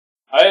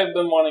I have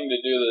been wanting to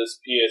do this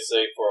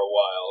PSA for a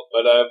while,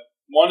 but I've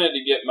wanted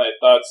to get my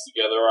thoughts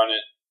together on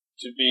it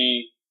to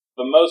be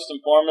the most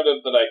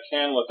informative that I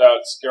can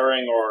without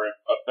scaring or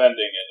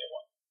offending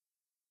anyone.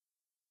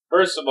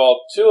 First of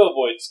all, to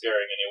avoid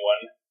scaring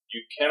anyone,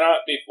 you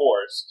cannot be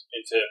forced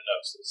into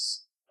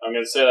hypnosis. I'm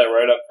going to say that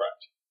right up front.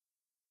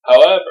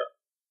 However,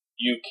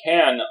 you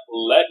can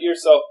let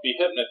yourself be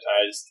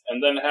hypnotized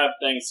and then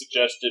have things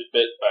suggested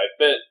bit by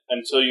bit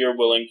until you're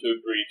willing to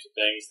agree to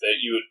things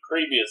that you would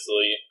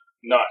previously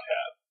not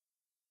have.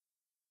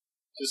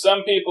 To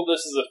some people,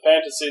 this is a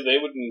fantasy they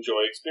would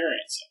enjoy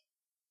experiencing.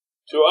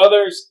 To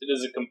others, it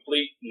is a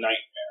complete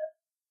nightmare.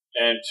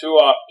 And too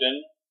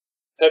often,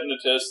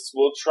 hypnotists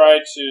will try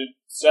to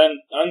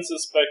send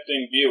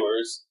unsuspecting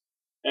viewers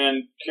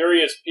and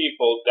curious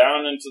people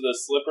down into the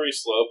slippery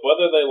slope,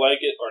 whether they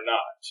like it or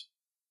not.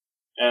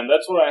 And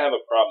that's what I have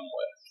a problem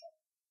with.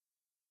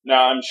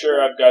 Now, I'm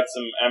sure I've got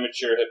some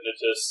amateur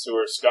hypnotists who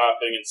are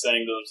scoffing and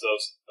saying to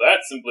themselves,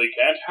 that simply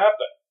can't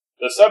happen.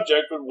 The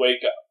subject would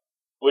wake up,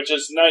 which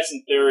is nice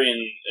in theory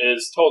and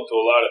is told to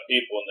a lot of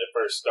people when they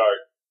first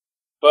start.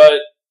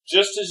 But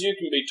just as you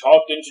can be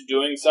talked into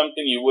doing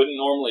something you wouldn't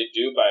normally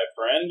do by a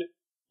friend,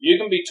 you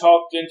can be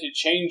talked into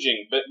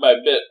changing bit by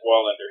bit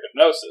while under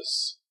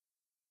hypnosis.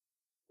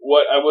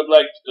 What I would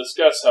like to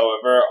discuss,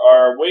 however,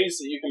 are ways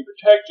that you can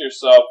protect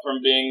yourself from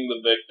being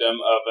the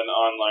victim of an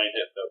online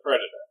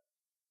hypno-predator,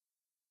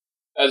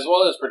 as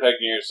well as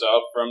protecting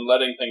yourself from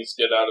letting things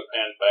get out of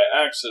hand by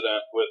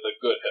accident with a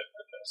good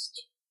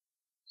hypnotist.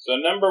 So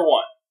number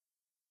one,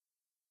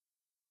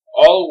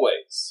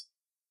 always,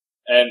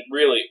 and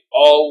really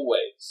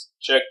always,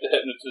 check the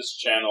hypnotist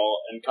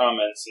channel and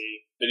comments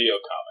and video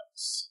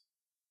comments.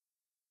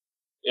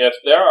 If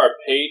there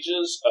are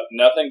pages of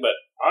nothing but,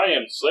 I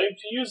am slave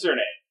to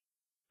username,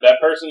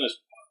 that person is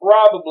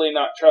probably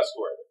not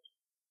trustworthy.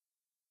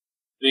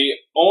 The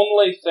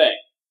only thing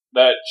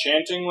that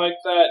chanting like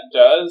that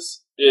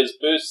does is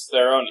boost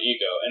their own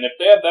ego, and if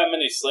they have that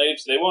many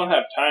slaves, they won't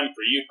have time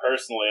for you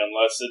personally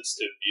unless it's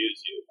to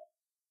abuse you.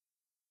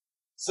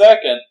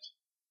 Second,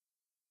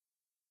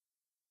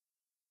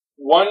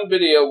 one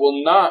video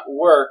will not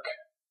work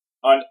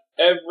on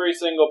every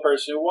single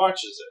person who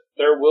watches it.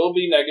 There will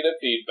be negative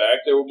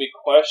feedback, there will be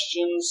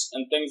questions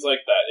and things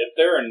like that. If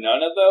there are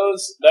none of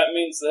those, that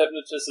means the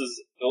hypnotist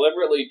is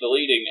deliberately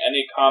deleting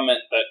any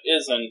comment that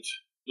isn't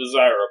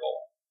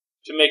desirable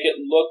to make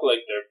it look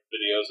like their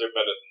videos are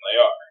better than they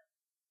are.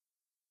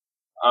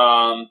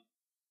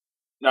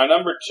 Now,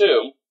 number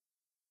two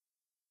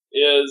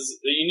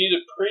is that you need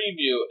to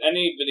preview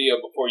any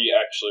video before you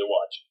actually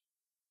watch it.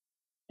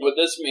 What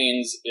this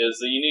means is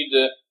that you need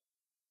to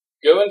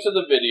go into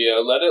the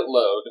video, let it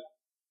load,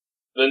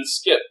 then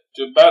skip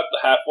to about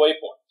the halfway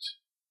point.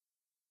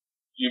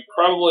 You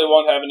probably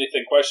won't have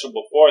anything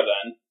questionable before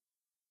then,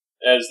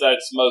 as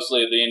that's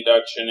mostly the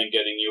induction and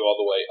getting you all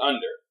the way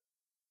under.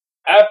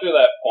 After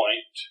that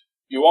point,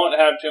 you won't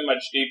have too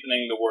much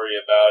deepening to worry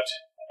about,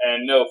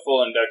 and no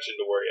full induction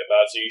to worry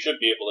about, so you should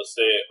be able to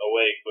stay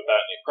awake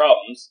without any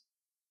problems.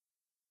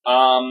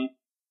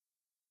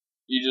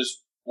 You just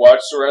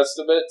watch the rest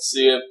of it,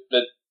 see if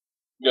it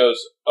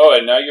goes, oh,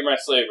 and now you're my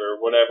slave, or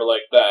whatever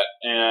like that,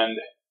 and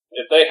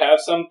if they have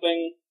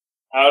something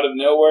out of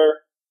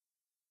nowhere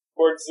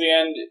towards the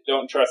end,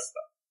 don't trust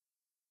them.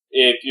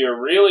 If you're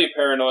really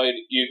paranoid,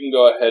 you can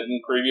go ahead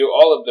and preview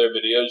all of their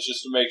videos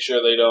just to make sure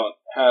they don't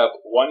have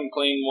one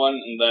clean one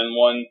and then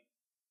one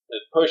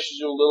that pushes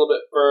you a little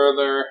bit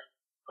further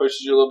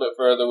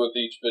with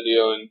each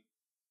video, and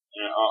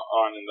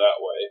on in that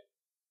way.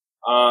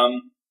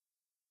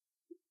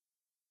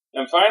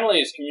 And finally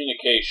is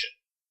communication.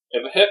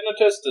 If a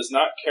hypnotist does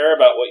not care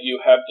about what you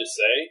have to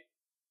say,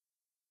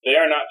 they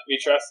are not to be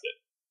trusted.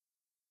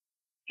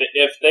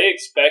 If they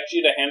expect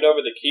you to hand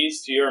over the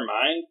keys to your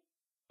mind,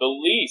 the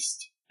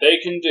least they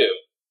can do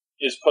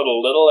is put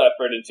a little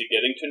effort into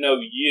getting to know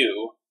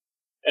you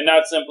and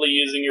not simply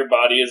using your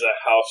body as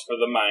a house for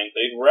the mind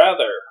they'd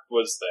rather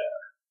was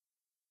there.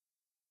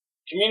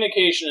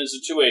 Communication is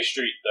a two-way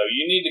street, though.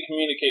 You need to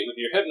communicate with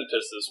your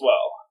hypnotist as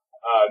well.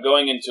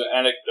 Going into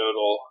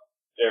anecdotal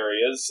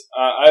areas,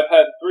 I've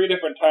had 3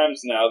 different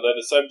times now that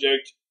a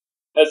subject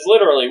has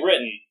literally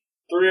written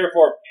 3 or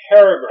 4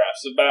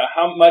 paragraphs about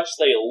how much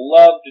they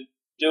loved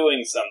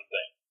doing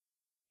something,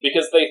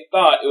 because they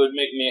thought it would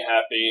make me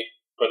happy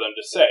for them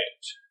to say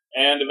it.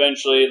 And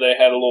eventually they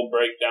had a little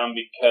breakdown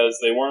because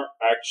they weren't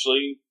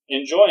actually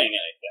enjoying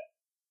anything.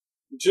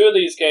 2 of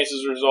these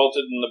cases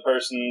resulted in the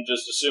person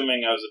just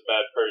assuming I was a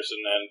bad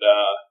person and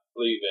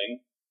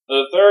leaving.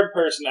 The 3rd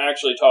person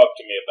actually talked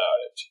to me about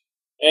it.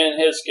 In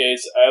his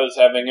case, I was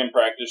having him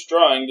practice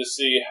drawing to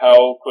see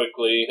how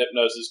quickly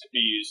hypnosis could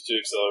be used to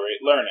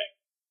accelerate learning.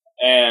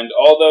 And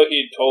although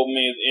he'd told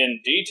me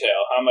in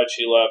detail how much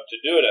he loved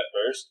to do it at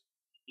first,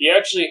 he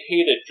actually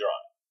hated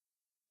drawing.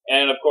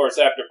 And of course,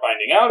 after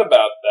finding out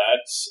about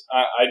that,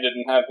 I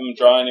didn't have him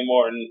draw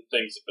anymore and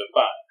things have been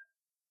fine.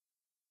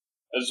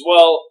 As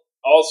well,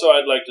 also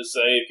I'd like to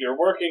say, if you're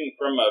working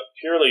from a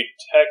purely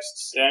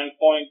text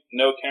standpoint,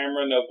 no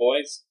camera, no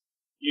voice,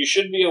 you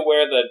should be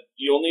aware that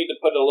you'll need to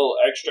put a little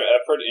extra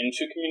effort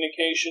into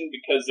communication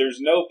because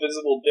there's no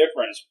visible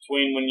difference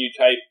between when you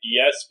type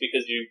yes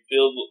because you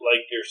feel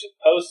like you're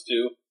supposed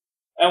to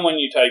and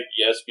when you type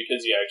yes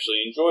because you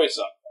actually enjoy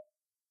something.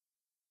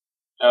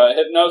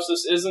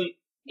 Hypnosis isn't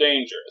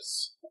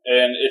dangerous,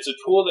 and it's a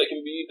tool that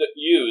can be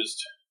used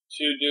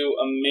to do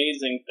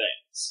amazing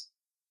things.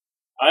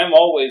 I'm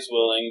always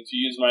willing to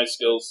use my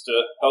skills to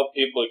help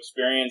people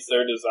experience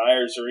their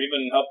desires or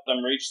even help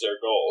them reach their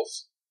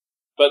goals.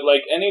 But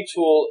like any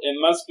tool, it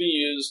must be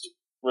used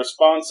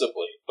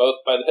responsibly,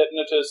 both by the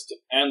hypnotist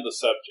and the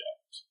subject.